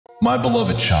My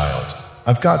beloved child,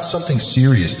 I've got something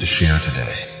serious to share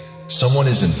today. Someone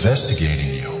is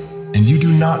investigating you, and you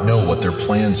do not know what their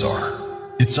plans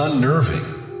are. It's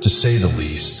unnerving, to say the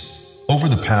least. Over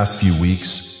the past few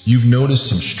weeks, you've noticed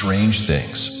some strange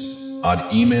things. Odd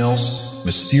emails,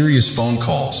 mysterious phone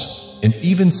calls, and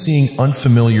even seeing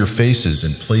unfamiliar faces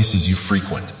in places you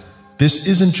frequent. This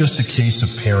isn't just a case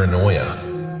of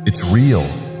paranoia. It's real,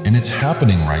 and it's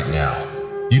happening right now.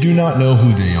 You do not know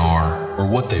who they are or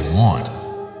what they want,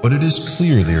 but it is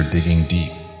clear they are digging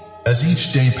deep. As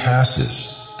each day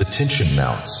passes, the tension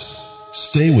mounts.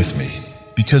 Stay with me,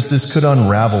 because this could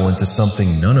unravel into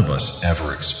something none of us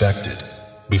ever expected.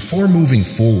 Before moving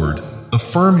forward,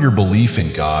 affirm your belief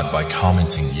in God by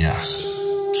commenting yes.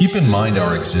 Keep in mind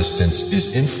our existence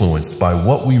is influenced by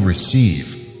what we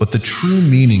receive, but the true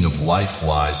meaning of life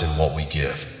lies in what we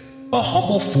give. A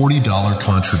humble $40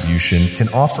 contribution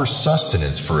can offer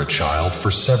sustenance for a child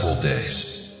for several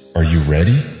days. Are you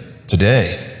ready?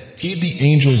 Today, heed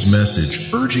the angel's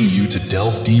message urging you to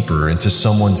delve deeper into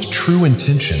someone's true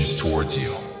intentions towards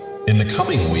you. In the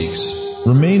coming weeks,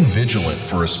 remain vigilant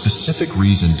for a specific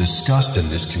reason discussed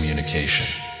in this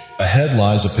communication. Ahead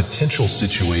lies a potential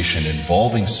situation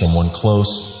involving someone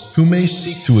close who may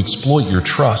seek to exploit your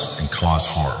trust and cause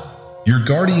harm. Your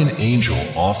guardian angel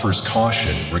offers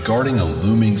caution regarding a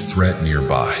looming threat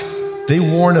nearby. They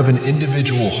warn of an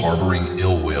individual harboring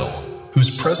ill will,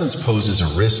 whose presence poses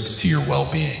a risk to your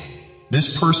well-being.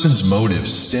 This person's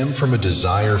motives stem from a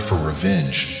desire for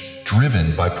revenge,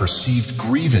 driven by perceived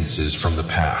grievances from the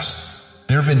past.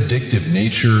 Their vindictive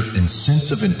nature and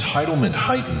sense of entitlement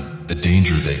heighten the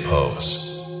danger they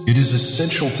pose. It is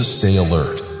essential to stay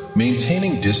alert,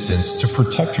 maintaining distance to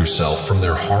protect yourself from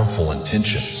their harmful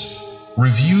intentions.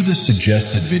 Review the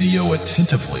suggested video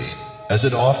attentively, as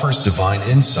it offers divine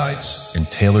insights and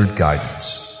tailored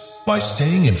guidance. By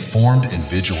staying informed and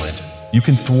vigilant, you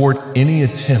can thwart any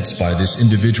attempts by this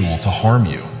individual to harm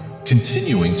you,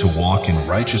 continuing to walk in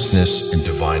righteousness and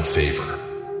divine favor.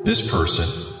 This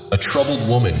person, a troubled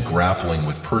woman grappling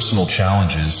with personal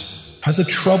challenges, has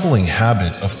a troubling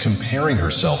habit of comparing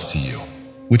herself to you,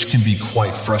 which can be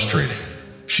quite frustrating.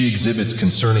 She exhibits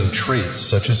concerning traits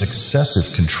such as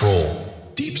excessive control,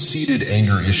 deep-seated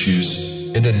anger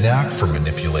issues, and a knack for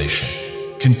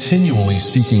manipulation. Continually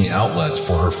seeking outlets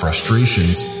for her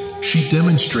frustrations, she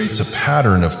demonstrates a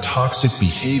pattern of toxic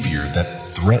behavior that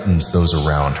threatens those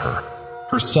around her.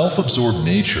 Her self-absorbed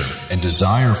nature and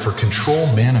desire for control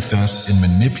manifest in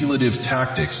manipulative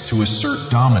tactics to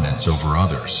assert dominance over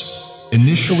others.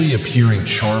 Initially appearing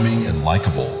charming and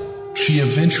likable, she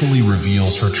eventually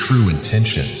reveals her true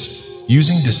intentions,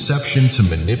 using deception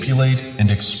to manipulate and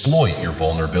exploit your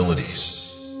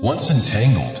vulnerabilities. Once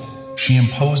entangled, she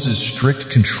imposes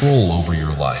strict control over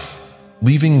your life,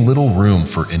 leaving little room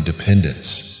for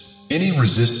independence. Any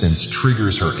resistance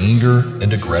triggers her anger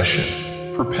and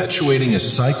aggression, perpetuating a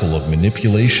cycle of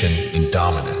manipulation and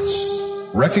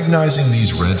dominance. Recognizing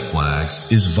these red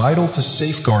flags is vital to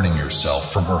safeguarding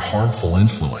yourself from her harmful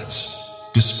influence.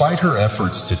 Despite her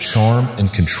efforts to charm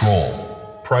and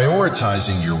control,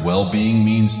 prioritizing your well-being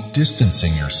means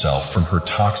distancing yourself from her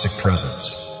toxic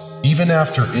presence. Even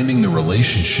after ending the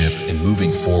relationship and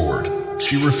moving forward,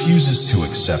 she refuses to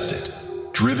accept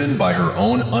it. Driven by her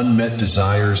own unmet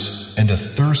desires and a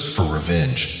thirst for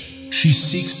revenge, she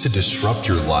seeks to disrupt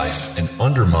your life and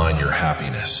undermine your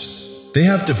happiness. They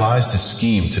have devised a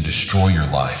scheme to destroy your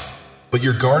life. But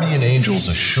your guardian angels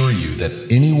assure you that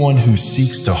anyone who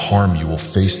seeks to harm you will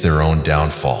face their own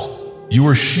downfall. You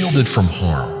are shielded from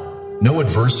harm. No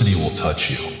adversity will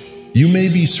touch you. You may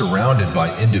be surrounded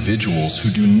by individuals who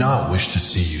do not wish to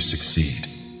see you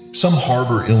succeed. Some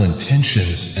harbor ill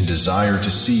intentions and desire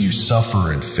to see you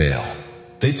suffer and fail.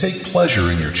 They take pleasure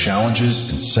in your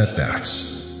challenges and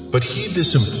setbacks. But heed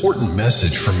this important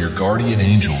message from your guardian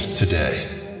angels today.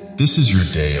 This is your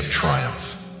day of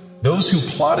triumph. Those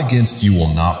who plot against you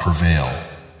will not prevail,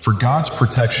 for God's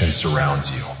protection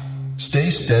surrounds you.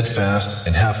 Stay steadfast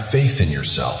and have faith in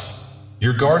yourself.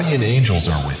 Your guardian angels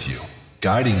are with you,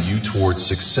 guiding you towards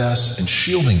success and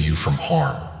shielding you from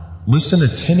harm. Listen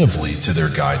attentively to their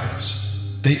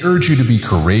guidance. They urge you to be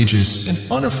courageous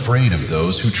and unafraid of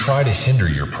those who try to hinder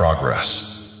your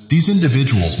progress. These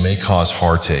individuals may cause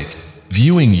heartache,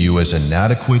 viewing you as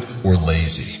inadequate or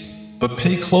lazy. But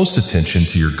pay close attention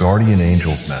to your guardian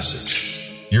angel's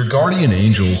message. Your guardian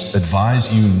angels advise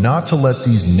you not to let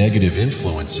these negative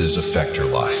influences affect your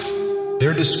life.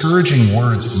 Their discouraging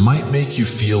words might make you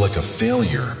feel like a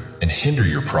failure and hinder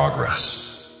your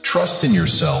progress. Trust in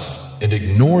yourself and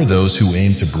ignore those who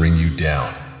aim to bring you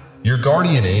down. Your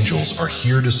guardian angels are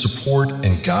here to support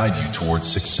and guide you towards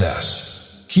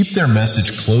success. Keep their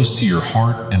message close to your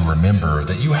heart and remember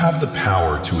that you have the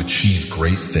power to achieve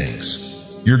great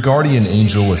things. Your guardian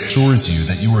angel assures you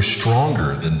that you are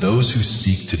stronger than those who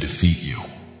seek to defeat you.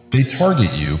 They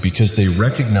target you because they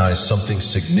recognize something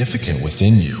significant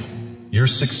within you. Your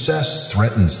success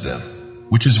threatens them,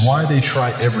 which is why they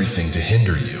try everything to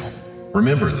hinder you.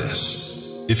 Remember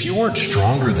this: if you weren't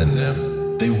stronger than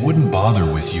them, they wouldn't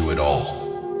bother with you at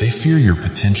all. They fear your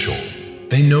potential.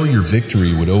 They know your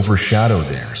victory would overshadow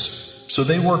theirs, so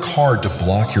they work hard to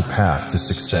block your path to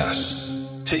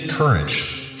success. Take courage,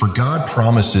 for God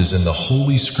promises in the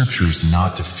Holy Scriptures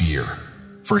not to fear,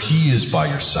 for He is by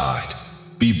your side.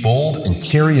 Be bold and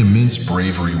carry immense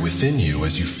bravery within you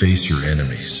as you face your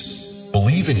enemies.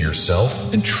 Believe in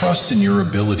yourself and trust in your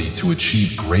ability to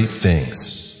achieve great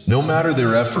things, no matter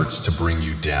their efforts to bring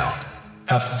you down.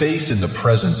 Have faith in the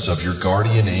presence of your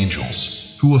guardian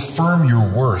angels, who affirm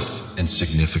your worth and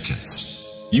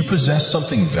significance. You possess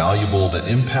something valuable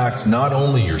that impacts not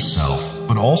only yourself,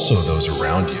 but also those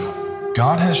around you.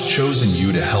 God has chosen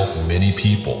you to help many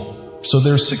people, so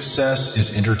their success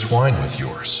is intertwined with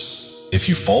yours. If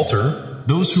you falter,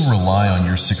 those who rely on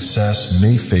your success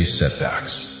may face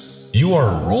setbacks. You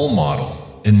are a role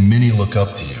model, and many look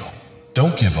up to you.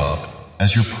 Don't give up,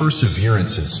 as your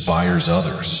perseverance inspires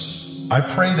others. I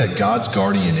pray that God's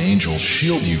guardian angels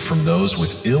shield you from those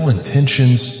with ill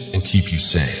intentions and keep you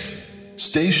safe.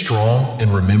 Stay strong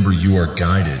and remember you are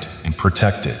guided and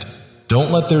protected.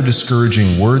 Don't let their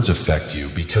discouraging words affect you,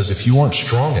 because if you aren't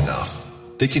strong enough,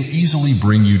 they can easily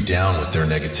bring you down with their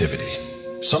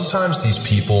negativity. Sometimes these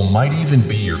people might even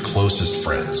be your closest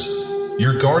friends.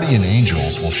 Your guardian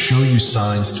angels will show you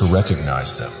signs to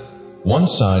recognize them. One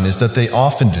sign is that they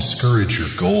often discourage your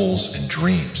goals and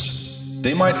dreams.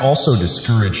 They might also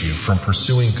discourage you from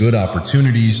pursuing good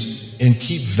opportunities and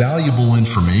keep valuable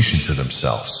information to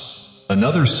themselves.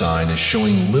 Another sign is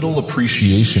showing little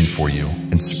appreciation for you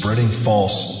and spreading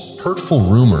false, hurtful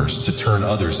rumors to turn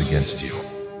others against you.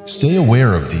 Stay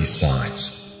aware of these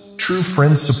signs. True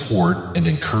friends support and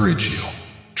encourage you.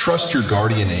 Trust your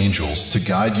guardian angels to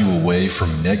guide you away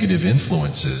from negative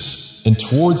influences and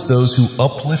towards those who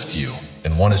uplift you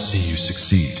and want to see you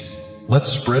succeed. Let's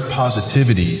spread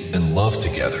positivity and love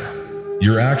together.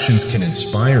 Your actions can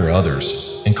inspire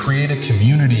others and create a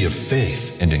community of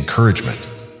faith and encouragement.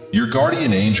 Your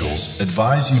guardian angels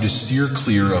advise you to steer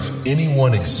clear of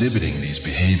anyone exhibiting these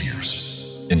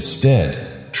behaviors.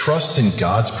 Instead, trust in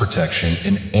God's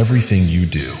protection in everything you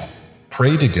do.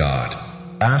 Pray to God,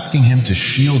 asking Him to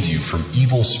shield you from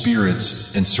evil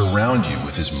spirits and surround you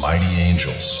with His mighty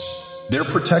angels. Their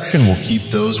protection will keep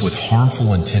those with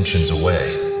harmful intentions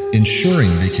away,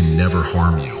 ensuring they can never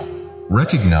harm you.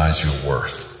 Recognize your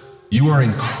worth. You are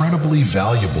incredibly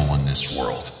valuable in this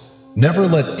world. Never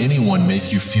let anyone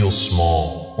make you feel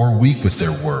small or weak with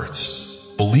their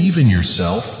words. Believe in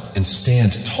yourself and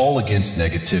stand tall against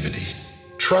negativity.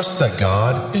 Trust that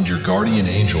God and your guardian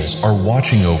angels are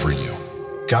watching over you,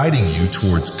 guiding you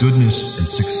towards goodness and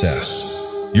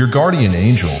success. Your guardian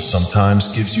angel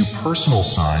sometimes gives you personal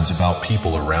signs about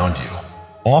people around you.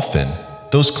 Often,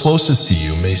 those closest to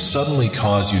you may suddenly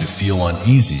cause you to feel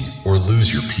uneasy or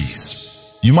lose your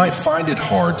peace. You might find it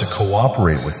hard to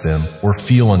cooperate with them or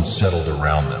feel unsettled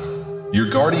around them. Your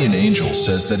guardian angel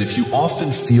says that if you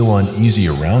often feel uneasy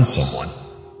around someone,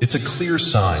 it's a clear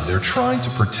sign they're trying to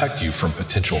protect you from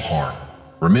potential harm.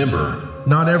 Remember,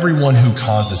 not everyone who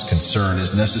causes concern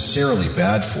is necessarily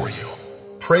bad for you.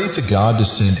 Pray to God to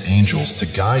send angels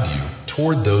to guide you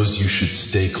toward those you should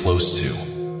stay close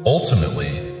to.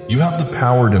 Ultimately, you have the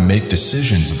power to make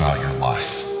decisions about your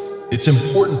life. It's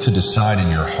important to decide in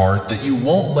your heart that you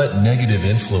won't let negative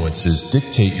influences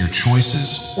dictate your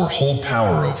choices or hold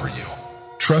power over you.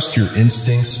 Trust your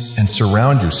instincts and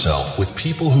surround yourself with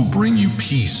people who bring you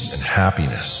peace and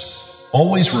happiness.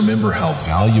 Always remember how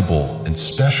valuable and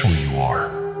special you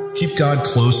are. Keep God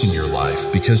close in your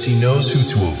life because He knows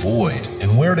who to avoid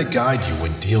and where to guide you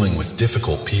when dealing with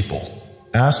difficult people.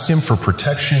 Ask Him for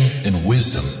protection and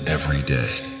wisdom every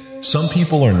day. Some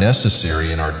people are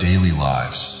necessary in our daily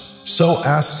lives, so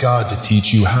ask God to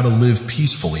teach you how to live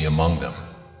peacefully among them.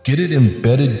 Get it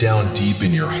embedded down deep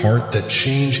in your heart that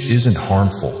change isn't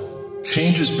harmful.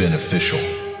 Change is beneficial.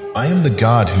 I am the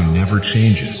God who never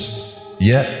changes.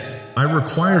 Yet, I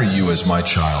require you as my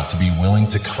child to be willing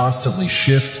to constantly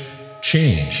shift,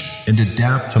 change, and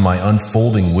adapt to my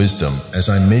unfolding wisdom as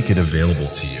I make it available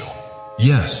to you.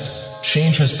 Yes,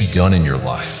 change has begun in your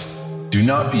life. Do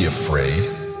not be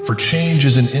afraid, for change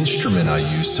is an instrument I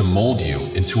use to mold you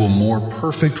into a more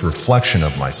perfect reflection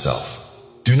of myself.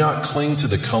 Do not cling to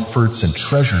the comforts and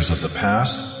treasures of the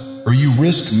past, or you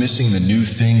risk missing the new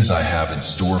things I have in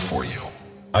store for you.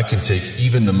 I can take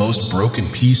even the most broken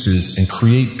pieces and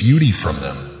create beauty from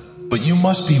them. But you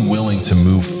must be willing to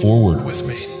move forward with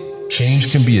me.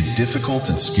 Change can be a difficult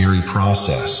and scary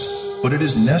process, but it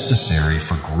is necessary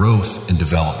for growth and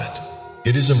development.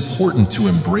 It is important to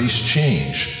embrace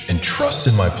change and trust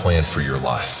in my plan for your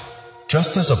life.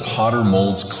 Just as a potter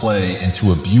molds clay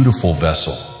into a beautiful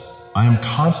vessel, I am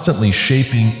constantly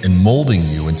shaping and molding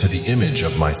you into the image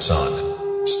of my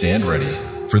Son. Stand ready,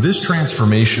 for this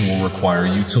transformation will require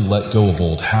you to let go of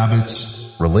old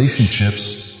habits,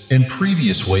 relationships, and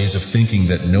previous ways of thinking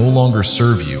that no longer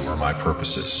serve you or my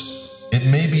purposes. It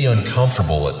may be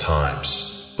uncomfortable at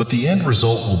times, but the end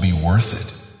result will be worth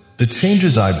it. The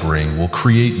changes I bring will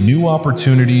create new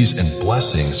opportunities and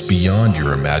blessings beyond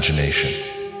your imagination.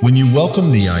 When you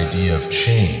welcome the idea of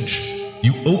change,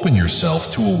 you open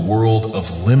yourself to a world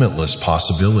of limitless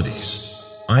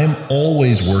possibilities. I am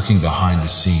always working behind the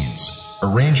scenes,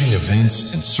 arranging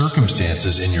events and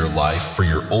circumstances in your life for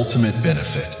your ultimate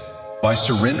benefit. By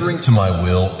surrendering to my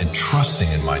will and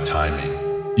trusting in my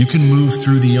timing, you can move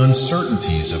through the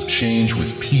uncertainties of change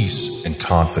with peace and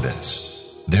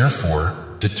confidence. Therefore,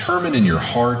 determine in your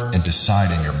heart and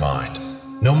decide in your mind,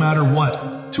 no matter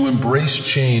what, to embrace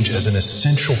change as an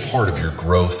essential part of your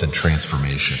growth and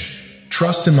transformation.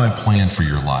 Trust in my plan for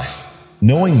your life,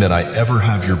 knowing that I ever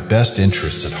have your best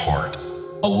interests at heart.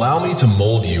 Allow me to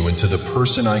mold you into the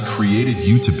person I created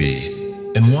you to be,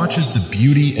 and watch as the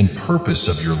beauty and purpose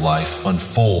of your life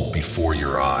unfold before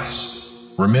your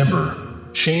eyes. Remember,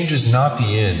 change is not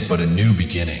the end but a new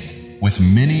beginning. With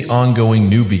many ongoing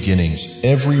new beginnings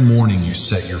every morning you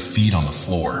set your feet on the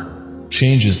floor.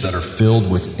 Changes that are filled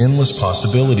with endless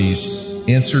possibilities,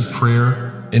 answered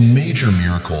prayer, and major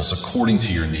miracles according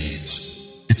to your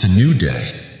needs. It's a new day.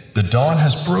 The dawn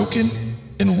has broken,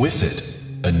 and with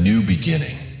it, a new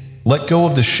beginning. Let go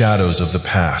of the shadows of the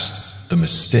past, the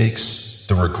mistakes,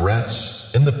 the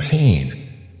regrets, and the pain,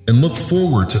 and look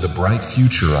forward to the bright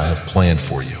future I have planned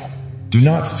for you. Do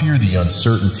not fear the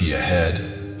uncertainty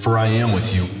ahead, for I am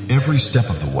with you every step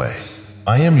of the way.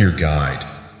 I am your guide,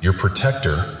 your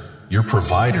protector, your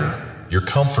provider, your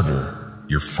comforter,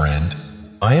 your friend.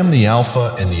 I am the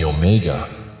Alpha and the Omega,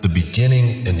 the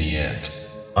beginning and the end.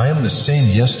 I am the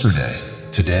same yesterday,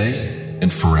 today,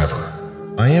 and forever.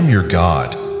 I am your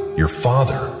God, your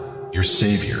Father, your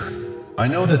Savior. I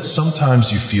know that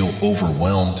sometimes you feel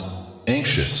overwhelmed,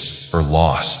 anxious, or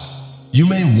lost. You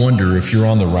may wonder if you're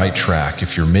on the right track,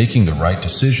 if you're making the right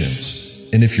decisions,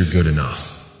 and if you're good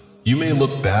enough. You may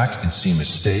look back and see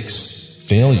mistakes,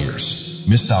 failures,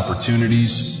 missed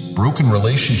opportunities, broken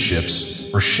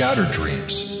relationships, or shattered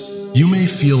dreams. You may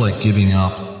feel like giving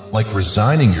up, like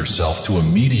resigning yourself to a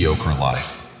mediocre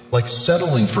life, like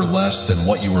settling for less than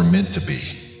what you were meant to be.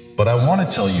 But I want to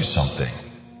tell you something.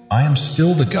 I am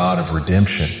still the God of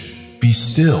redemption. Be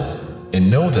still and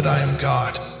know that I am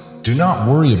God. Do not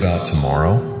worry about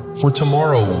tomorrow, for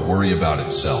tomorrow will worry about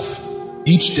itself.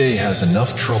 Each day has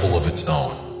enough trouble of its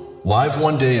own. Live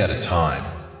one day at a time,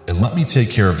 and let me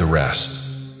take care of the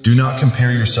rest. Do not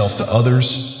compare yourself to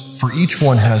others, for each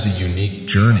one has a unique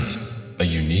journey, a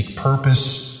unique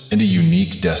purpose, and a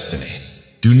unique destiny.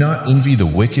 Do not envy the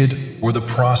wicked or the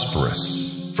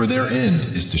prosperous, for their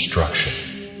end is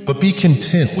destruction. But be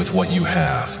content with what you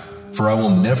have, for I will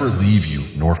never leave you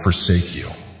nor forsake you.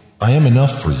 I am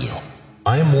enough for you.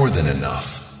 I am more than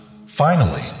enough.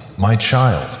 Finally, my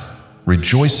child,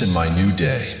 rejoice in my new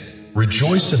day.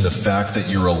 Rejoice in the fact that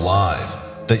you're alive,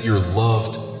 that you're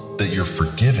loved, that you're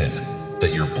forgiven,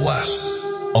 that you're blessed.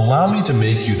 Allow me to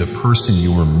make you the person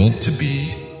you were meant to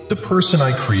be, the person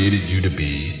I created you to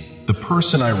be, the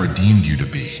person I redeemed you to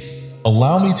be.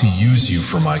 Allow me to use you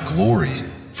for my glory,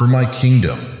 for my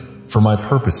kingdom, for my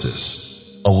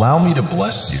purposes. Allow me to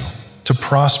bless you, to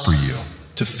prosper you,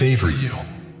 to favor you.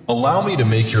 Allow me to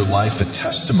make your life a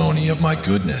testimony of my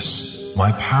goodness,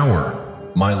 my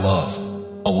power, my love.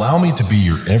 Allow me to be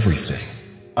your everything.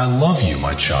 I love you,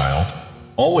 my child.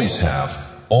 Always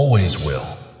have, always will.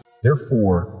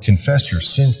 Therefore, confess your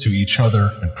sins to each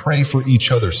other and pray for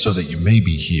each other so that you may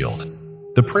be healed.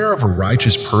 The prayer of a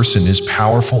righteous person is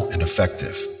powerful and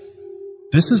effective.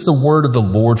 This is the word of the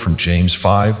Lord from James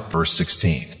 5, verse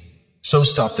 16. So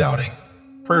stop doubting.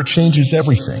 Prayer changes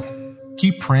everything.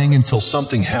 Keep praying until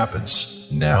something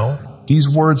happens. Now,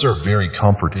 these words are very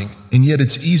comforting, and yet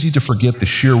it's easy to forget the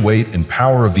sheer weight and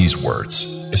power of these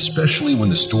words, especially when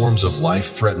the storms of life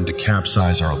threaten to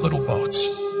capsize our little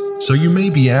boats. So you may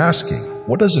be asking,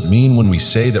 what does it mean when we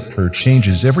say that prayer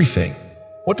changes everything?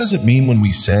 What does it mean when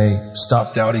we say,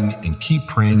 stop doubting and keep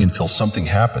praying until something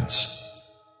happens?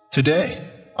 Today,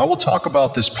 I will talk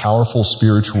about this powerful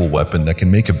spiritual weapon that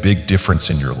can make a big difference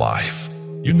in your life.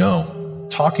 You know,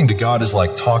 Talking to God is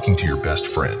like talking to your best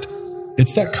friend.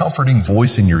 It's that comforting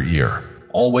voice in your ear,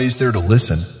 always there to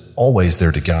listen, always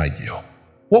there to guide you.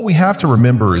 What we have to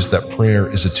remember is that prayer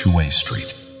is a two-way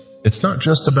street. It's not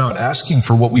just about asking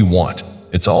for what we want.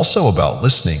 It's also about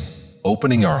listening,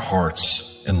 opening our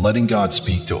hearts, and letting God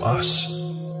speak to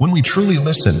us. When we truly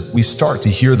listen, we start to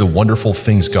hear the wonderful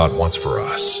things God wants for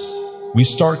us. We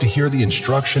start to hear the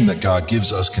instruction that God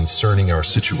gives us concerning our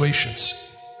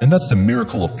situations. And that's the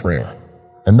miracle of prayer.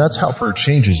 And that's how prayer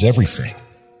changes everything.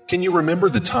 Can you remember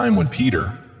the time when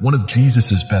Peter, one of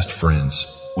Jesus' best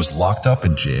friends, was locked up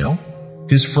in jail?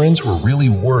 His friends were really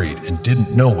worried and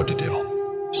didn't know what to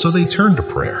do. So they turned to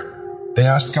prayer. They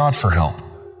asked God for help.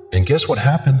 And guess what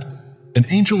happened? An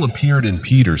angel appeared in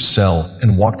Peter's cell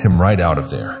and walked him right out of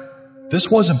there.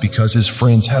 This wasn't because his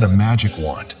friends had a magic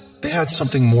wand. They had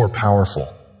something more powerful.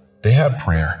 They had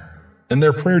prayer. And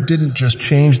their prayer didn't just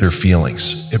change their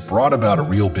feelings. It brought about a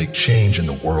real big change in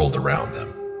the world around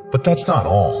them. But that's not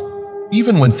all.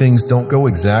 Even when things don't go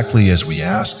exactly as we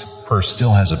asked, prayer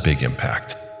still has a big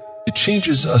impact. It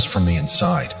changes us from the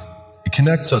inside. It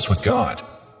connects us with God.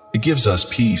 It gives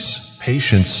us peace,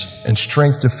 patience, and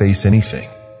strength to face anything.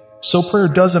 So prayer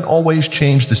doesn't always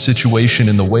change the situation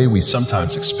in the way we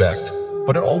sometimes expect,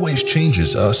 but it always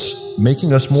changes us,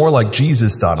 making us more like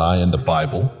Jesus. In the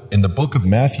Bible, in the book of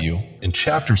Matthew, in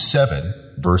chapter 7,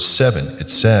 verse 7, it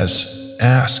says,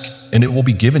 "Ask, and it will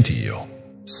be given to you.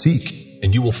 Seek,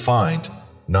 and you will find.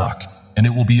 Knock, and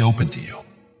it will be open to you."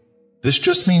 This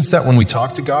just means that when we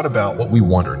talk to God about what we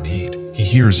want or need, He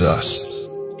hears us.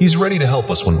 He's ready to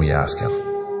help us when we ask Him.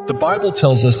 The Bible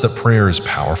tells us that prayer is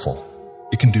powerful.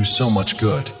 It can do so much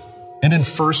good. And in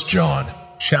 1 John,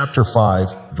 chapter 5,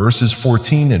 verses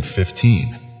 14 and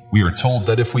 15, we are told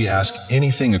that if we ask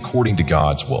anything according to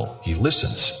God's will, He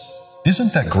listens.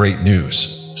 Isn't that great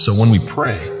news? So when we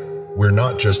pray, we're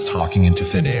not just talking into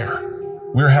thin air.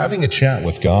 We're having a chat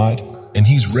with God, and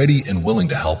He's ready and willing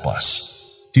to help us.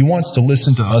 He wants to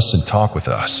listen to us and talk with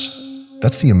us.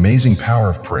 That's the amazing power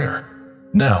of prayer.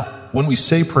 Now, when we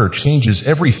say prayer changes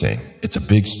everything, it's a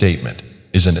big statement,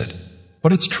 isn't it?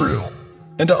 But it's true.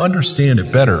 And to understand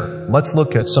it better, let's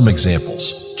look at some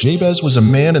examples. Jabez was a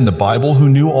man in the Bible who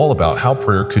knew all about how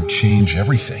prayer could change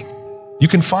everything. You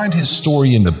can find his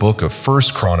story in the book of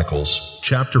 1 Chronicles,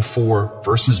 chapter 4,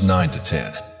 verses 9 to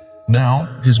 10. Now,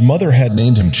 his mother had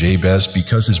named him Jabez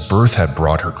because his birth had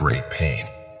brought her great pain.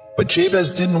 But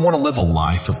Jabez didn't want to live a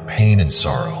life of pain and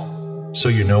sorrow. So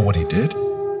you know what he did?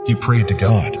 He prayed to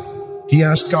God. He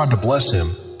asked God to bless him,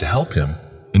 to help him,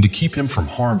 and to keep him from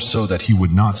harm so that he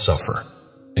would not suffer.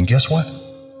 And guess what?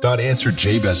 God answered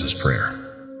Jabez's prayer.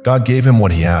 God gave him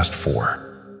what he asked for.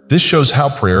 This shows how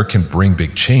prayer can bring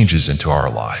big changes into our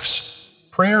lives.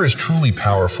 Prayer is truly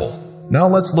powerful. Now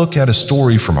let's look at a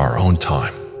story from our own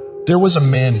time. There was a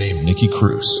man named Nicky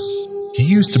Cruz. He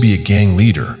used to be a gang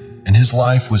leader, and his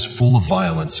life was full of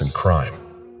violence and crime.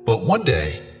 But one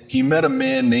day, he met a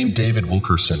man named David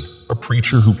Wilkerson, a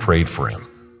preacher who prayed for him.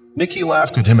 Nicky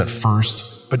laughed at him at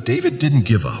first, but David didn't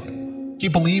give up. He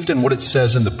believed in what it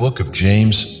says in the book of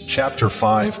James, chapter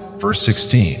 5, verse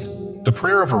 16. The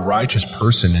prayer of a righteous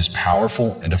person is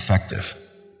powerful and effective.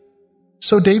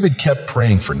 So David kept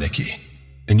praying for Nicky.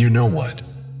 And you know what?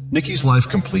 Nicky's life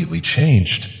completely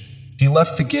changed. He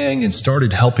left the gang and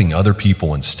started helping other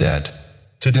people instead.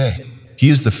 Today, he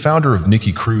is the founder of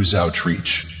Nicky Cruz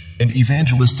Outreach, an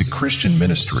evangelistic Christian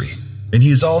ministry, and he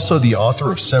is also the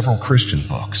author of several Christian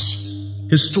books.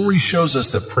 His story shows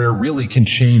us that prayer really can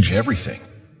change everything.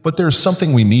 But there's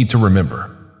something we need to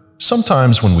remember.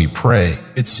 Sometimes when we pray,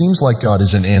 it seems like God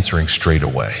isn't answering straight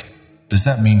away. Does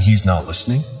that mean He's not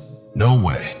listening? No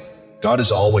way. God is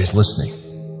always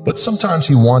listening. But sometimes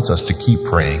He wants us to keep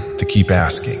praying, to keep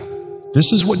asking.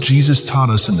 This is what Jesus taught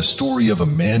us in the story of a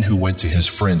man who went to his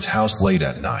friend's house late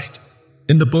at night.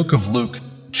 In the book of Luke,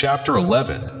 chapter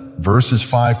 11, verses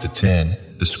 5 to 10,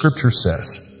 the scripture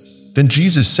says, "Then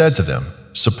Jesus said to them,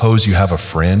 'Suppose you have a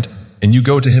friend, and you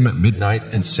go to him at midnight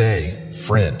and say,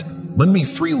 "Friend, lend me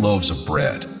 3 loaves of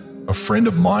bread. A friend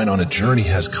of mine on a journey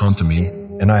has come to me,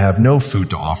 and I have no food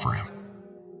to offer him."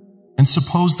 And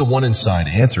suppose the one inside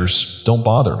answers, "Don't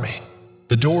bother me.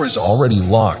 The door is already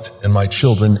locked, and my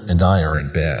children and I are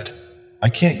in bed. I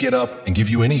can't get up and give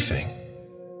you anything."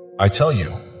 I tell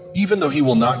you, even though he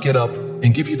will not get up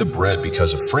and give you the bread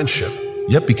because of friendship,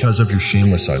 yet because of your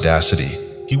shameless audacity,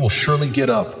 he will surely get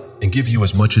up and give you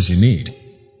as much as you need.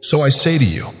 So I say to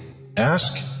you,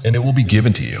 ask, and it will be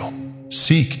given to you.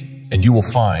 Seek, and you will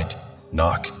find.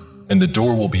 Knock, and the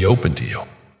door will be opened to you.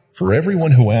 For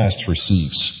everyone who asks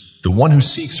receives, the one who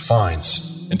seeks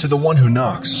finds, and to the one who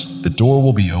knocks, the door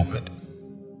will be opened.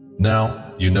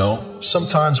 Now,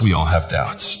 Sometimes we all have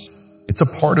doubts. It's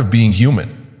a part of being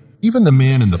human. Even the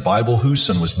man in the Bible whose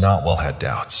son was not well had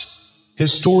doubts.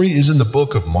 His story is in the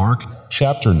book of Mark,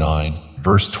 chapter 9,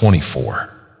 verse 24.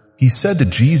 He said to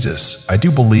Jesus, "I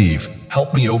do believe,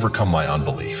 help me overcome my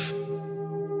unbelief."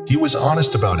 He was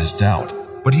honest about his doubt,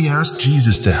 but he asked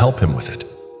Jesus to help him with it.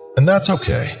 And that's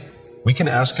okay. We can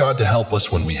ask God to help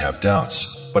us when we have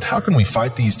doubts, but how can we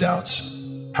fight these doubts?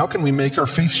 How can we make our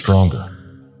faith stronger?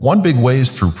 One big way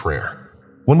is through prayer.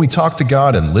 When we talk to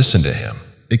God and listen to Him,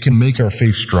 it can make our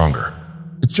faith stronger.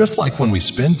 It's just like when we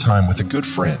spend time with a good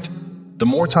friend. The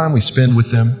more time we spend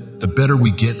with them, the better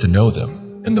we get to know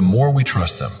them, and the more we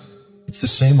trust them. It's the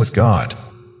same with God.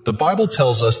 The Bible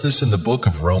tells us this in the book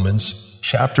of Romans,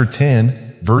 chapter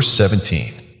 10, verse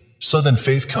 17. So then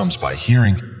faith comes by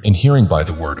hearing, and hearing by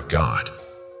the word of God.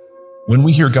 When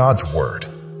we hear God's word,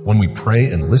 when we pray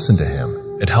and listen to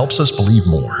Him, it helps us believe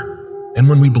more. And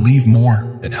when we believe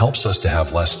more, it helps us to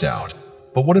have less doubt.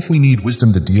 But what if we need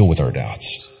wisdom to deal with our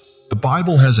doubts? The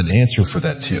Bible has an answer for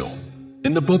that too.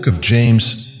 In the book of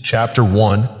James, chapter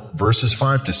 1, verses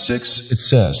 5 to 6, it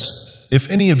says,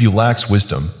 "If any of you lacks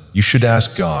wisdom, you should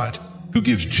ask God, who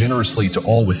gives generously to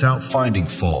all without finding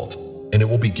fault, and it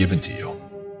will be given to you.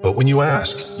 But when you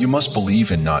ask, you must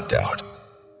believe and not doubt."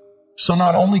 So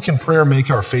not only can prayer make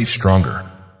our faith stronger,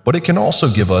 but it can also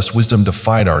give us wisdom to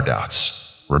fight our doubts.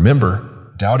 Remember,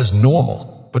 doubt is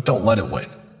normal, but don't let it win.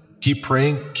 Keep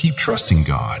praying, keep trusting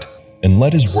God, and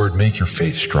let His word make your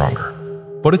faith stronger.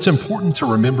 But it's important to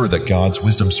remember that God's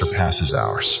wisdom surpasses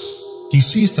ours. He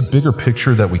sees the bigger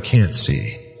picture that we can't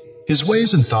see. His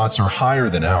ways and thoughts are higher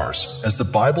than ours, as the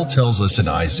Bible tells us in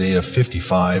Isaiah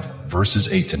 55, verses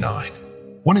 8 to 9.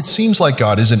 When it seems like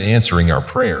God isn't answering our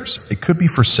prayers, it could be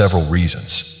for several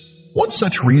reasons. One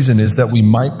such reason is that we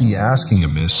might be asking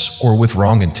amiss or with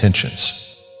wrong intentions.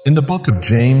 In the book of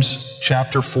James,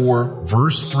 chapter 4,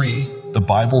 verse 3, the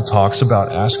Bible talks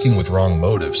about asking with wrong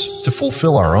motives to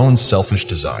fulfill our own selfish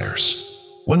desires.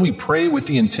 When we pray with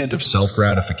the intent of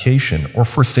self-gratification or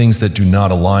for things that do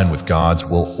not align with God's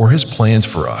will or His plans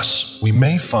for us, we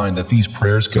may find that these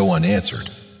prayers go unanswered.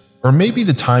 Or maybe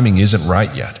the timing isn't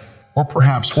right yet, or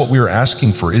perhaps what we are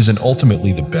asking for isn't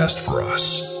ultimately the best for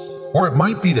us. Or it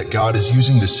might be that God is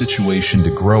using the situation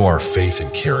to grow our faith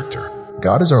and character.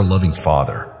 God is our loving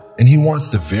Father, and He wants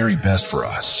the very best for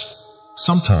us.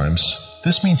 Sometimes,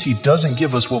 this means He doesn't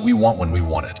give us what we want when we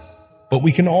want it. But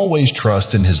we can always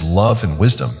trust in His love and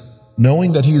wisdom,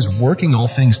 knowing that He is working all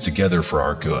things together for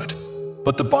our good.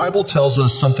 But the Bible tells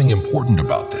us something important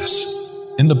about this.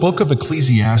 In the book of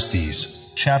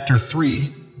Ecclesiastes, chapter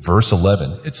 3, verse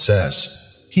 11, it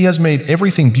says, "He has made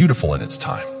everything beautiful in its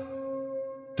time."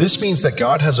 This means that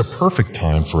God has a perfect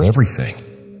time for everything.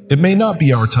 It may not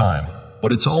be our time,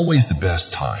 but it's always the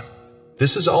best time.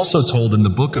 This is also told in the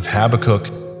book of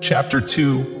Habakkuk, chapter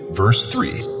 2, verse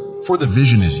 3. "For the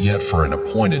vision is yet for an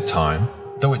appointed time,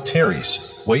 though it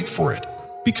tarries, wait for it,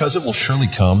 because it will surely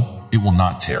come, it will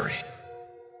not tarry."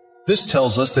 This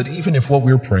tells us that even if what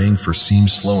we're praying for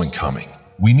seems slow in coming,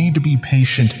 we need to be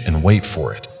patient and wait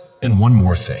for it. And one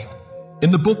more thing.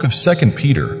 In the book of 2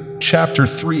 Peter, chapter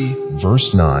 3,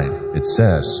 verse 9, it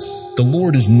says, "The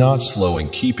Lord is not slow in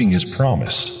keeping His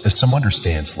promise, as some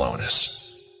understand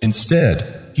slowness.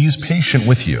 Instead, He is patient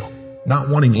with you, not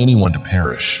wanting anyone to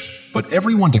perish, but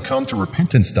everyone to come to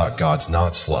repentance. God's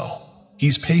not slow.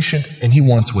 He's patient and He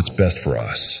wants what's best for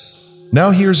us."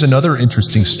 Now here's another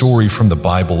interesting story from the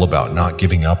Bible about not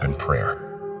giving up in prayer.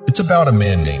 It's about a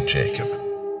man named Jacob.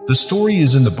 The story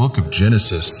is in the book of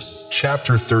Genesis,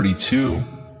 chapter 32,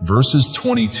 verses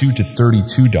 22 to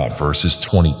 32. Verses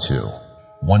 22.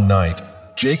 One night,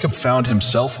 Jacob found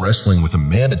himself wrestling with a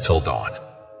man until dawn.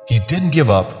 He didn't give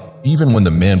up, even when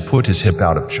the man put his hip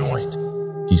out of joint.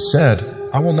 He said,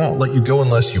 "I will not let you go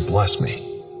unless you bless me."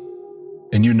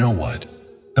 And you know what?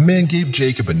 The man gave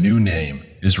Jacob a new name,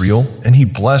 Israel, and he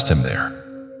blessed him there.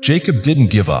 Jacob didn't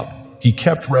give up. He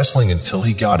kept wrestling until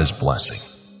he got his blessing.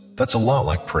 That's a lot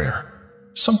like prayer.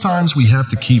 Sometimes we have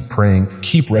to keep praying,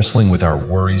 keep wrestling with our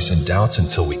worries and doubts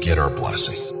until we get our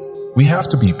blessing. We have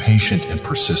to be patient and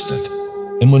persistent.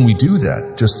 And when we do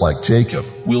that, just like Jacob,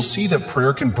 we'll see that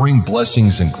prayer can bring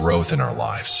blessings and growth in our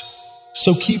lives.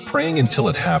 So keep praying until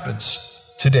it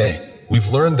happens. Today, we've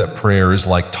learned that prayer is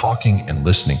like talking and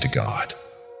listening to God.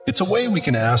 It's a way we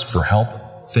can ask for help,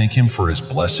 thank Him for His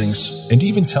blessings, and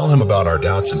even tell Him about our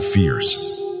doubts and fears.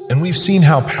 And we've seen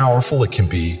how powerful it can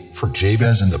be, from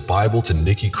Jabez in the Bible to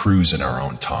Nikki Cruz in our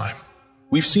own time.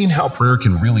 We've seen how prayer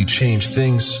can really change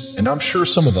things, and I'm sure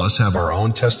some of us have our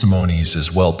own testimonies as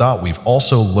well. We've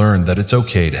also learned that it's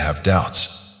okay to have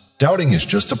doubts. Doubting is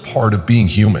just a part of being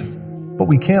human. But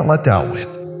we can't let doubt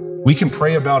win. We can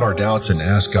pray about our doubts and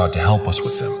ask God to help us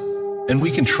with them. And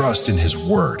we can trust in His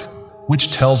Word,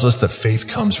 which tells us that faith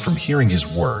comes from hearing His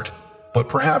Word. But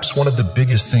perhaps one of the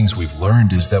biggest things we've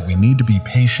learned is that we need to be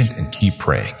patient and keep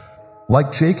praying.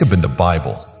 Like Jacob in the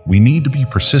Bible, we need to be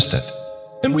persistent.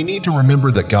 And we need to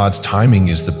remember that God's timing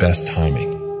is the best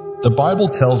timing. The Bible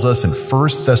tells us in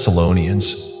 1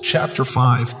 Thessalonians chapter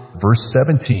 5, verse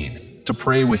 17, to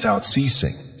pray without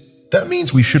ceasing. That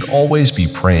means we should always be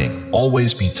praying,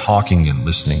 always be talking and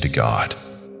listening to God.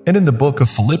 And in the book of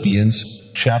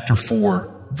Philippians chapter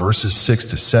 4, verses 6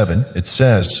 to 7, it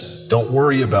says, "Don't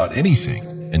worry about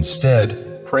anything.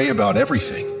 Instead, pray about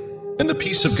everything. And the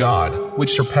peace of God,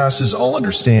 which surpasses all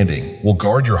understanding, will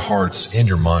guard your hearts and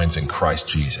your minds in Christ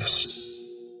Jesus."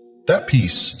 That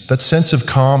peace, that sense of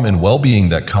calm and well-being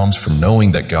that comes from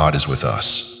knowing that God is with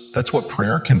us, that's what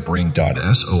prayer can bring.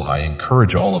 So I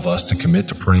encourage all of us to commit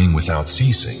to praying without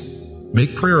ceasing.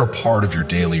 Make prayer a part of your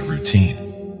daily routine.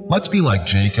 Let's be like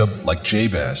Jacob, like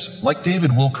Jabez, like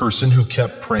David Wilkerson, who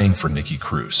kept praying for Nikki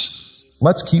Cruz.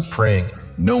 Let's keep praying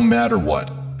no matter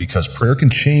what, because prayer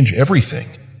can change everything.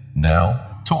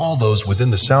 Now, to all those within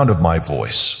the sound of my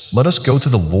voice, let us go to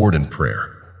the Lord in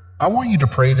prayer. I want you to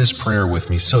pray this prayer with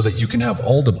me so that you can have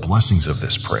all the blessings of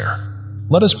this prayer.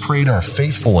 Let us pray to our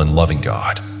faithful and loving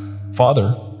God.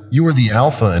 Father, you are the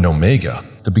Alpha and Omega,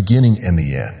 the beginning and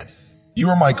the end. You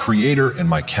are my Creator and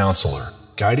my Counselor,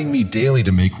 guiding me daily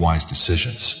to make wise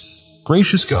decisions.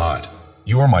 Gracious God,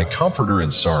 you are my comforter in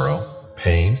sorrow,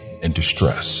 pain, and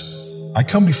distress. I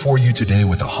come before you today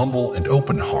with a humble and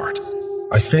open heart.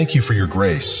 I thank you for your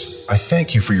grace. I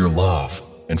thank you for your love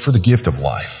and for the gift of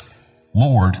life.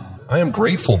 Lord, I am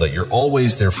grateful that you're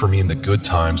always there for me in the good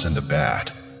times and the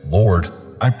bad. Lord,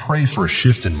 I pray for a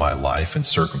shift in my life and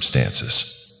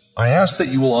circumstances. I ask that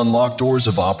you will unlock doors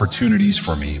of opportunities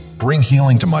for me, bring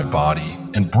healing to my body,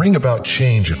 and bring about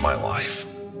change in my life.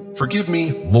 Forgive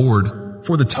me, Lord,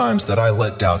 for the times that I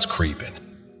let doubts creep in.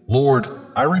 Lord,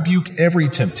 I rebuke every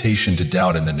temptation to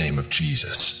doubt in the name of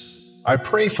Jesus. I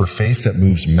pray for faith that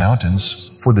moves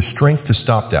mountains, for the strength to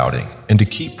stop doubting, and to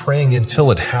keep praying until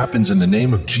it happens in the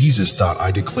name of Jesus. I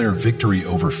declare victory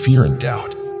over fear and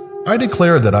doubt. I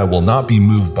declare that I will not be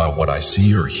moved by what I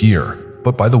see or hear,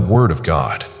 but by the Word of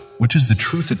God, which is the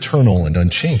truth eternal and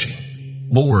unchanging.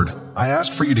 Lord, I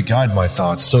ask for you to guide my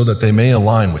thoughts so that they may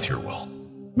align with your will.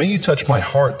 May you touch my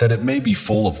heart that it may be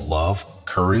full of love,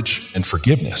 courage, and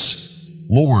forgiveness.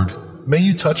 Lord, may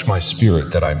you touch my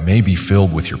spirit that I may be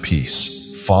filled with your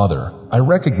peace. Father, I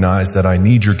recognize that I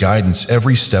need your guidance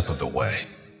every step of the way.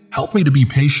 Help me to be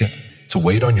patient, to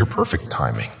wait on your perfect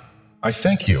timing. I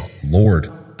thank you,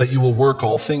 Lord, that you will work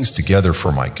all things together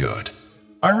for my good.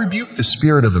 I rebuke the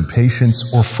spirit of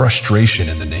impatience or frustration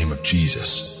in the name of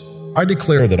Jesus. I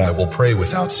declare that I will pray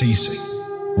without ceasing.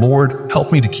 Lord,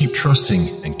 help me to keep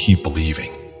trusting and keep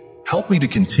believing. Help me to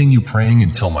continue praying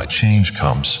until my change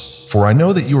comes. For I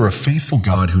know that you are a faithful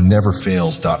God who never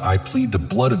fails. I plead the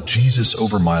blood of Jesus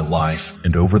over my life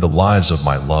and over the lives of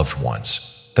my loved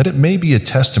ones, that it may be a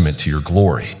testament to your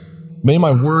glory. May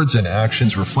my words and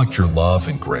actions reflect your love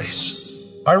and grace.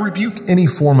 I rebuke any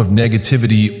form of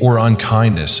negativity or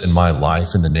unkindness in my life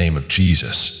in the name of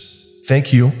Jesus.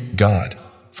 Thank you, God,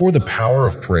 for the power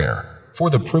of prayer, for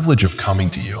the privilege of coming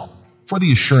to you, for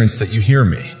the assurance that you hear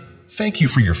me. Thank you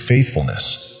for your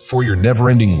faithfulness, for your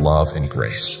never-ending love and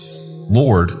grace.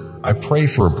 Lord, I pray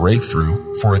for a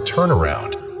breakthrough, for a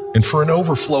turnaround, and for an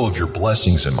overflow of your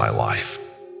blessings in my life.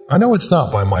 I know it's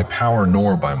not by my power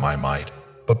nor by my might,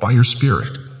 but by your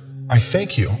Spirit. I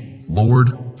thank you, Lord,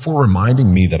 for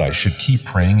reminding me that I should keep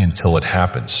praying until it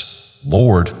happens.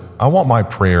 Lord, I want my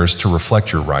prayers to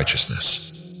reflect your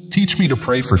righteousness. Teach me to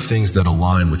pray for things that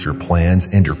align with your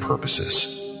plans and your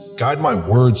purposes. Guide my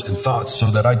words and thoughts so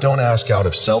that I don't ask out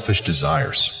of selfish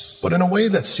desires, but in a way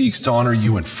that seeks to honor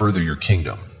you and further your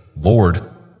kingdom. Lord,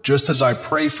 just as I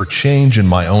pray for change in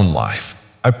my own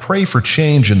life, I pray for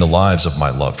change in the lives of my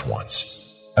loved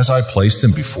ones. As I place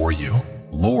them before you,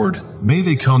 Lord, may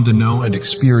they come to know and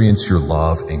experience your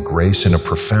love and grace in a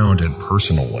profound and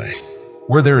personal way.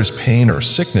 Where there is pain or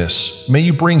sickness, may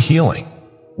you bring healing.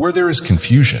 Where there is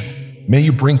confusion, may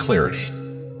you bring clarity.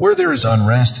 Where there is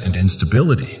unrest and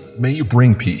instability, may you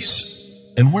bring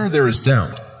peace. And where there is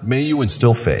doubt, may you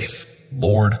instill faith.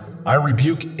 Lord, I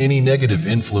rebuke any negative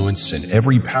influence and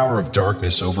every power of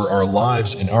darkness over our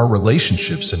lives and our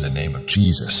relationships in the name of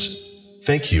Jesus.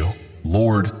 Thank you,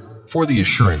 Lord, for the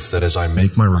assurance that as I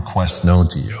make my requests known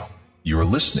to you, you are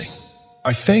listening.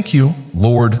 I thank you,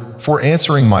 Lord, for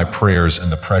answering my prayers in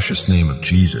the precious name of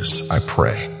Jesus, I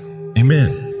pray.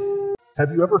 Amen.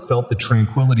 Have you ever felt the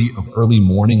tranquility of early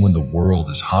morning when the world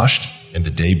is hushed? and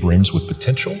the day brims with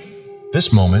potential?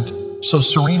 This moment, so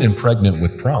serene and pregnant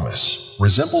with promise,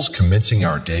 resembles commencing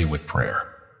our day with prayer.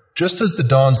 Just as the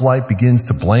dawn's light begins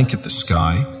to blanket the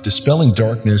sky, dispelling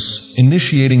darkness,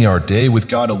 initiating our day with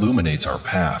God illuminates our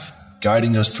path,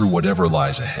 guiding us through whatever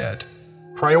lies ahead.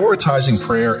 Prioritizing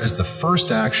prayer as the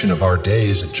first action of our day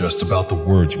isn't just about the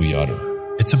words we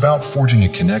utter. It's about forging a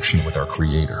connection with our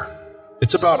Creator.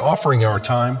 It's about offering our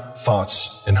time,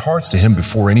 thoughts, and hearts to Him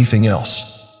before anything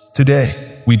else.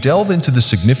 Today, we delve into the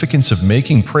significance of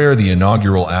making prayer the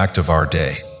inaugural act of our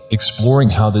day, exploring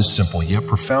how this simple yet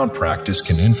profound practice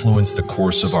can influence the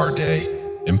course of our day,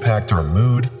 impact our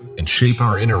mood, and shape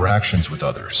our interactions with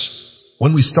others.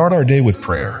 When we start our day with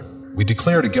prayer, we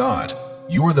declare to God,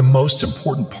 "You are the most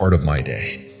important part of my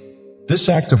day." This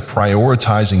act of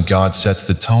prioritizing God sets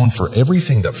the tone for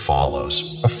everything that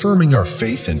follows, affirming our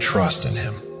faith and trust in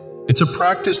Him. It's a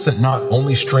practice that not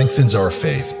only strengthens our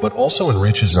faith, but also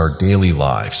enriches our daily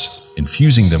lives,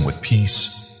 infusing them with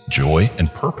peace, joy,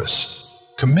 and purpose.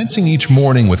 Commencing each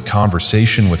morning with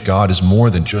conversation with God is more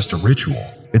than just a ritual.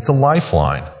 It's a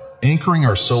lifeline, anchoring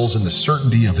our souls in the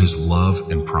certainty of His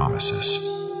love and promises.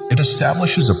 It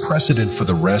establishes a precedent for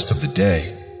the rest of the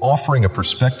day, offering a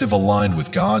perspective aligned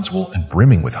with God's will and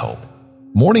brimming with hope.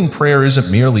 Morning prayer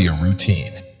isn't merely a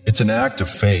routine. It's an act of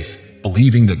faith,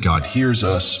 believing that God hears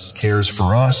us, cares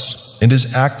for us, and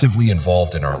is actively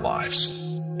involved in our lives.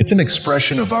 It's an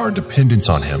expression of our dependence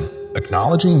on Him,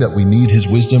 acknowledging that we need His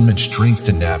wisdom and strength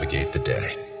to navigate the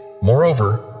day.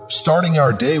 Moreover, starting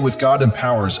our day with God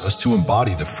empowers us to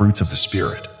embody the fruits of the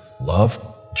Spirit: love,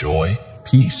 joy,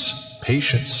 peace,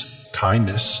 patience,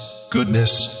 kindness,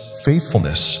 goodness,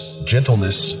 faithfulness,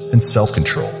 gentleness, and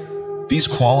self-control. These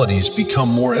qualities become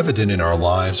more evident in our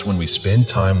lives when we spend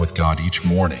time with God each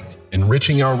morning,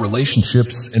 enriching our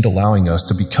relationships and allowing us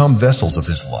to become vessels of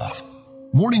His love.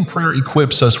 Morning prayer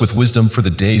equips us with wisdom for the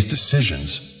day's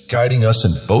decisions, guiding us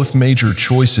in both major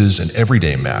choices and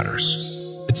everyday matters.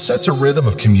 It sets a rhythm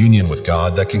of communion with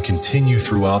God that can continue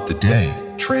throughout the day,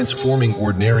 transforming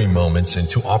ordinary moments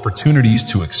into opportunities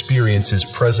to experience His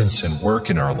presence and work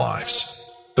in our lives.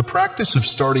 The practice of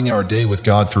starting our day with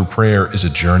God through prayer is a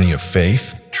journey of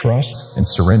faith, trust, and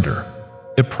surrender.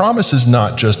 It promises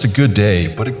not just a good day,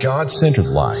 but a God-centered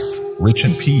life, rich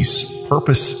in peace,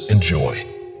 purpose, and joy.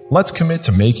 Let's commit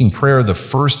to making prayer the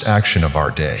first action of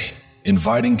our day,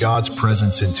 inviting God's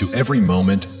presence into every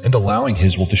moment and allowing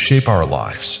His will to shape our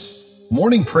lives.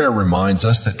 Morning prayer reminds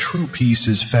us that true peace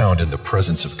is found in the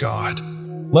presence of God.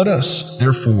 Let us,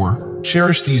 therefore,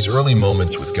 cherish these early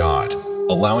moments with God,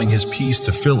 allowing His peace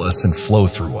to fill us and flow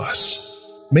through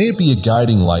us. May it be a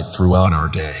guiding light throughout our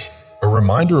day, a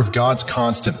reminder of God's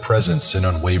constant presence and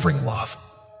unwavering love.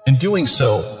 In doing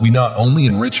so, we not only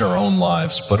enrich our own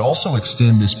lives, but also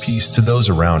extend this peace to those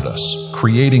around us,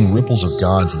 creating ripples of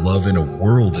God's love in a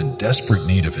world in desperate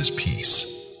need of His peace.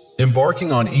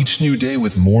 Embarking on each new day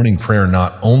with morning prayer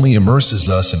not only immerses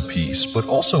us in peace, but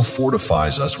also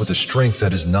fortifies us with a strength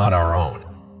that is not our own.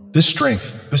 This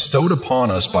strength, bestowed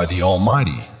upon us by the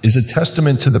Almighty, is a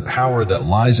testament to the power that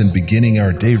lies in beginning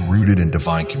our day rooted in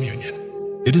divine communion.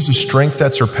 It is a strength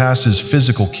that surpasses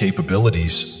physical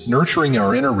capabilities, nurturing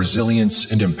our inner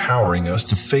resilience and empowering us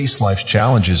to face life's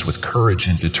challenges with courage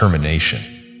and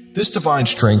determination. This divine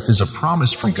strength is a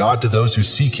promise from God to those who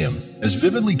seek Him, as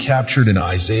vividly captured in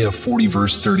Isaiah 40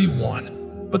 verse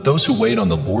 31. But those who wait on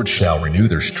the Lord shall renew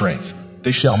their strength.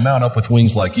 They shall mount up with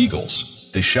wings like eagles.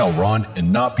 They shall run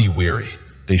and not be weary.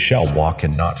 They shall walk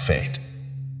and not faint.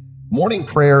 Morning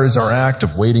prayer is our act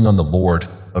of waiting on the Lord,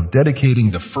 of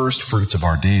dedicating the first fruits of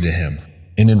our day to Him,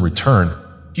 and in return,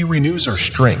 He renews our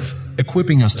strength,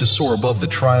 equipping us to soar above the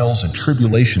trials and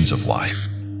tribulations of life.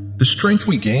 The strength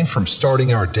we gain from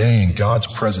starting our day in God's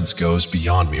presence goes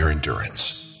beyond mere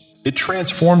endurance. It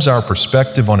transforms our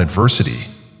perspective on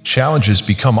adversity. Challenges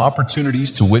become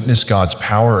opportunities to witness God's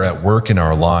power at work in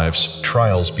our lives,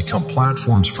 trials become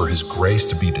platforms for His grace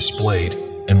to be displayed,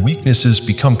 and weaknesses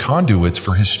become conduits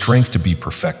for His strength to be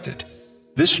perfected.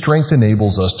 This strength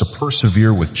enables us to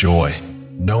persevere with joy,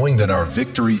 knowing that our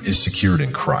victory is secured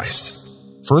in Christ.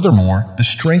 Furthermore, the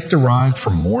strength derived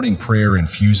from morning prayer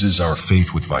infuses our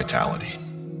faith with vitality.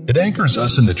 It anchors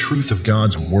us in the truth of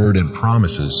God's word and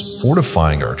promises,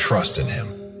 fortifying our trust in Him.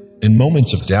 In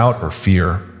moments of doubt or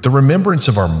fear, the remembrance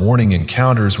of our morning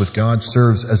encounters with God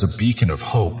serves as a beacon of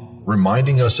hope,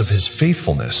 reminding us of His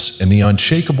faithfulness and the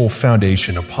unshakable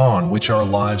foundation upon which our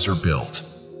lives are built.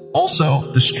 Also,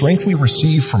 the strength we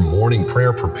receive from morning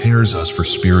prayer prepares us for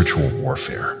spiritual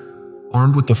warfare.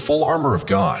 Armed with the full armor of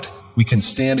God, we can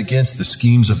stand against the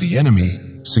schemes of the enemy,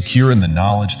 secure in the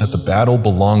knowledge that the battle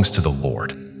belongs to the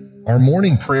Lord. Our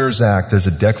morning prayers act as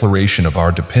a declaration of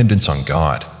our dependence on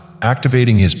God,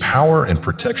 activating His power and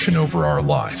protection over our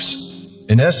lives.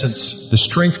 In essence, the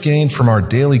strength gained from our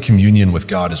daily communion with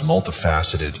God is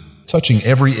multifaceted, touching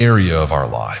every area of our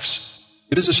lives.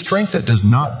 It is a strength that does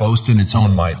not boast in its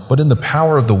own might, but in the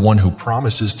power of the one who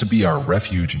promises to be our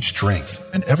refuge and strength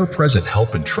and ever-present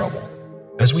help in trouble.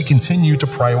 As we continue to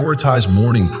prioritize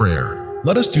morning prayer,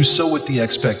 let us do so with the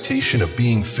expectation of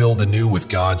being filled anew with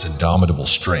God's indomitable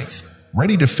strength,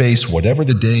 ready to face whatever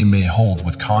the day may hold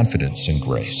with confidence and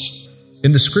grace.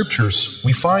 In the scriptures,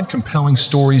 we find compelling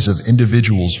stories of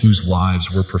individuals whose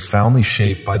lives were profoundly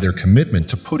shaped by their commitment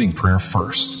to putting prayer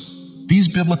first.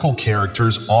 These biblical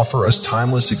characters offer us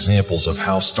timeless examples of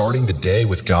how starting the day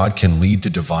with God can lead to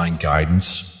divine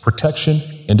guidance, protection,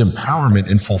 and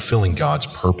empowerment in fulfilling God's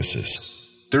purposes.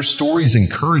 Their stories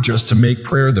encourage us to make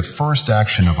prayer the first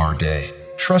action of our day,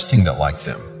 trusting that, like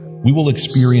them, we will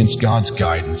experience God's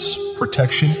guidance,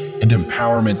 protection, and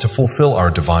empowerment to fulfill our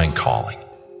divine calling.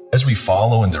 As we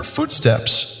follow in their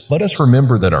footsteps, let us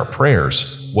remember that our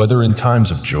prayers, whether in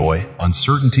times of joy,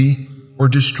 uncertainty, or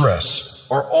distress,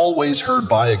 are always heard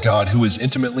by a God who is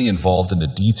intimately involved in the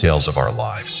details of our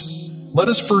lives. Let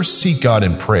us first seek God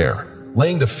in prayer,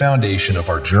 laying the foundation of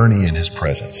our journey in His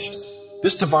presence.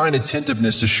 This divine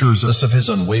attentiveness assures us of His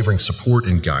unwavering support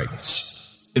and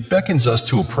guidance. It beckons us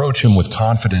to approach Him with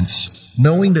confidence,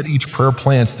 knowing that each prayer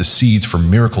plants the seeds for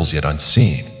miracles yet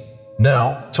unseen.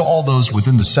 Now, to all those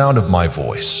within the sound of my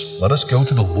voice, let us go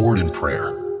to the Lord in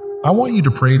prayer. I want you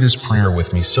to pray this prayer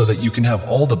with me so that you can have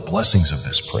all the blessings of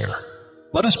this prayer.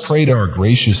 Let us pray to our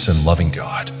gracious and loving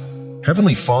God.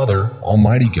 Heavenly Father,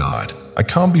 Almighty God, I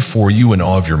come before you in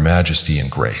awe of your majesty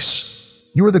and grace.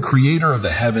 You are the creator of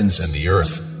the heavens and the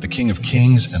earth, the King of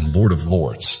kings and Lord of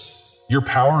lords. Your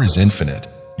power is infinite,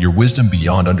 your wisdom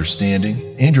beyond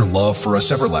understanding, and your love for us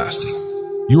everlasting.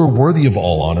 You are worthy of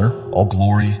all honor, all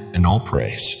glory, and all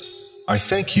praise. I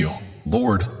thank you,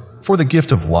 Lord, for the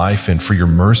gift of life and for your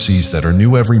mercies that are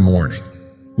new every morning.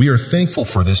 We are thankful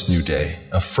for this new day,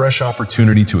 a fresh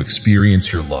opportunity to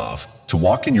experience your love, to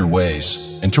walk in your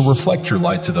ways, and to reflect your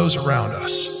light to those around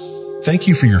us. Thank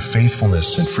you for your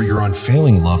faithfulness and for your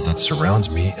unfailing love that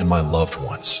surrounds me and my loved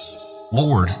ones.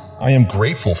 Lord, I am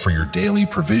grateful for your daily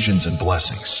provisions and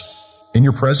blessings. In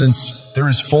your presence, there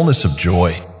is fullness of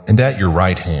joy, and at your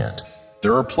right hand,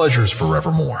 there are pleasures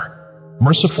forevermore.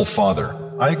 Merciful Father,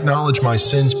 I acknowledge my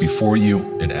sins before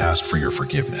you and ask for your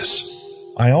forgiveness.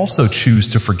 I also choose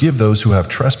to forgive those who have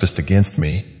trespassed against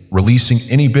me, releasing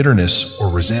any bitterness or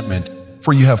resentment,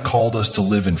 for you have called us to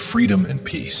live in freedom and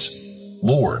peace.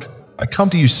 Lord, I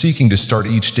come to you seeking to start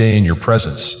each day in your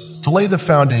presence, to lay the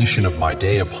foundation of my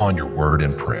day upon your word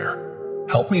and prayer.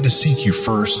 Help me to seek you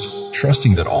first,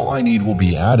 trusting that all I need will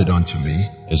be added unto me,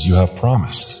 as you have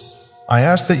promised. I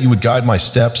ask that you would guide my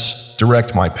steps,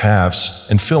 direct my paths,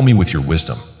 and fill me with your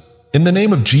wisdom. In the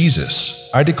name of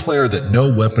Jesus, I declare that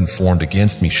no weapon formed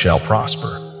against me shall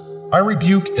prosper. I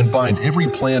rebuke and bind every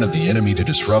plan of the enemy to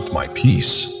disrupt my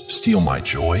peace, steal my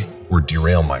joy, or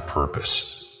derail my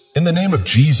purpose. In the name of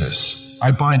Jesus,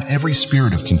 I bind every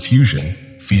spirit of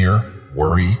confusion, fear,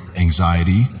 worry,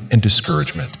 anxiety, and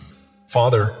discouragement.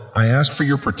 Father, I ask for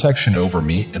your protection over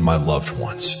me and my loved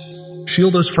ones.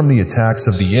 Shield us from the attacks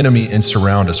of the enemy and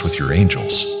surround us with your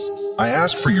angels. I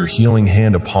ask for your healing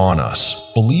hand upon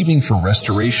us, believing for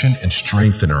restoration and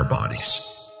strength in our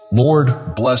bodies.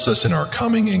 Lord, bless us in our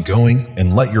coming and going,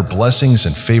 and let your blessings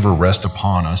and favor rest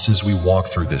upon us as we walk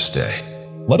through this day.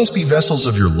 Let us be vessels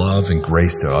of your love and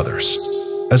grace to others.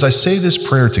 As I say this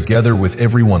prayer together with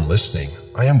everyone listening,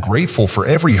 I am grateful for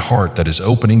every heart that is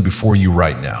opening before you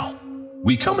right now.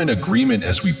 We come in agreement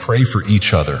as we pray for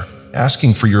each other,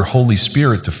 asking for your Holy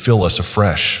Spirit to fill us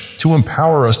afresh, to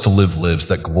empower us to live lives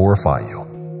that glorify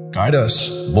you. Guide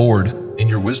us, Lord, in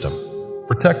your wisdom.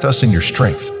 Protect us in your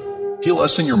strength. Heal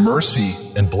us in your mercy,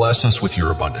 and bless us with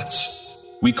your abundance.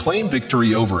 We claim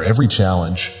victory over every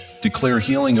challenge, declare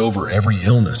healing over every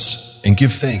illness, and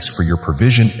give thanks for your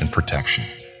provision and protection.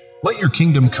 Let your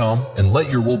kingdom come, and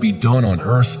let your will be done on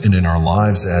earth and in our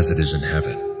lives as it is in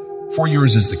heaven. For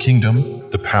yours is the kingdom,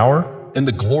 the power, and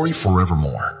the glory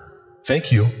forevermore.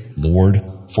 Thank you, Lord,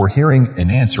 for hearing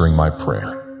and answering my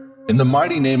prayer. In the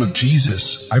mighty name of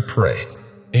Jesus, I pray.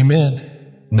 Amen.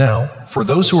 Now, for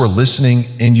those who are listening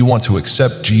and you want to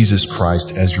accept Jesus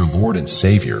Christ as your Lord and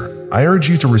Savior, I urge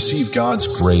you to receive God's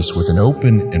grace with an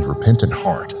open and repentant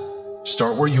heart.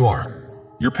 Start where you are.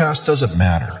 Your past doesn't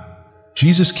matter.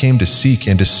 Jesus came to seek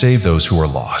and to save those who are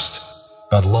lost.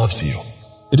 God loves you.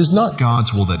 It is not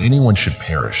God's will that anyone should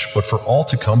perish, but for all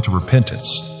to come to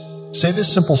repentance. Say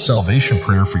this simple salvation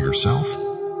prayer for yourself.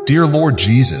 Dear Lord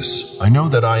Jesus, I know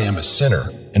that I am a sinner,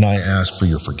 and I ask for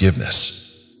your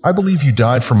forgiveness. I believe you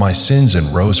died for my sins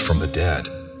and rose from the dead.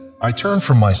 I turn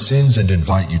from my sins and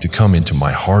invite you to come into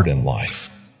my heart and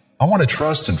life. I want to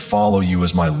trust and follow you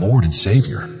as my Lord and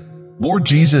Savior. Lord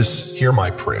Jesus, hear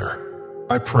my prayer.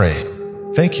 I pray.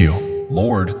 Thank you,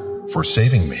 Lord, for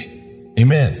saving me.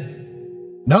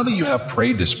 Amen. Now that you have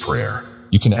prayed this prayer,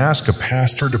 you can ask a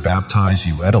pastor to baptize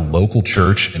you at a local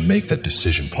church and make that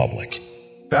decision public.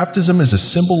 Baptism is a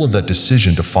symbol of that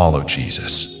decision to follow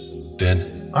Jesus.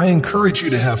 Then, I encourage you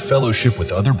to have fellowship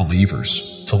with other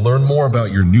believers, to learn more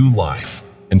about your new life,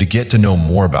 and to get to know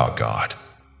more about God.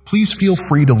 Please feel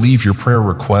free to leave your prayer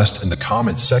request in the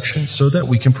comments section so that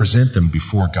we can present them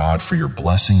before God for your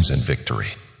blessings and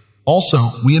victory. Also,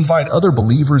 we invite other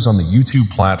believers on the YouTube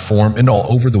platform and all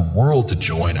over the world to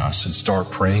join us and start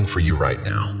praying for you right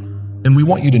now. And we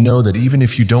want you to know that even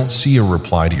if you don't see a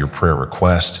reply to your prayer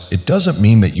request, it doesn't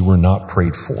mean that you were not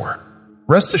prayed for.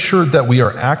 Rest assured that we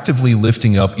are actively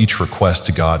lifting up each request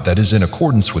to God that is in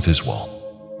accordance with His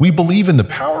will. We believe in the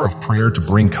power of prayer to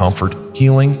bring comfort,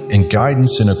 healing, and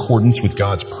guidance in accordance with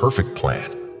God's perfect plan.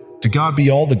 To God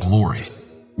be all the glory.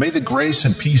 May the grace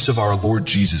and peace of our Lord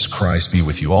Jesus Christ be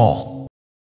with you all.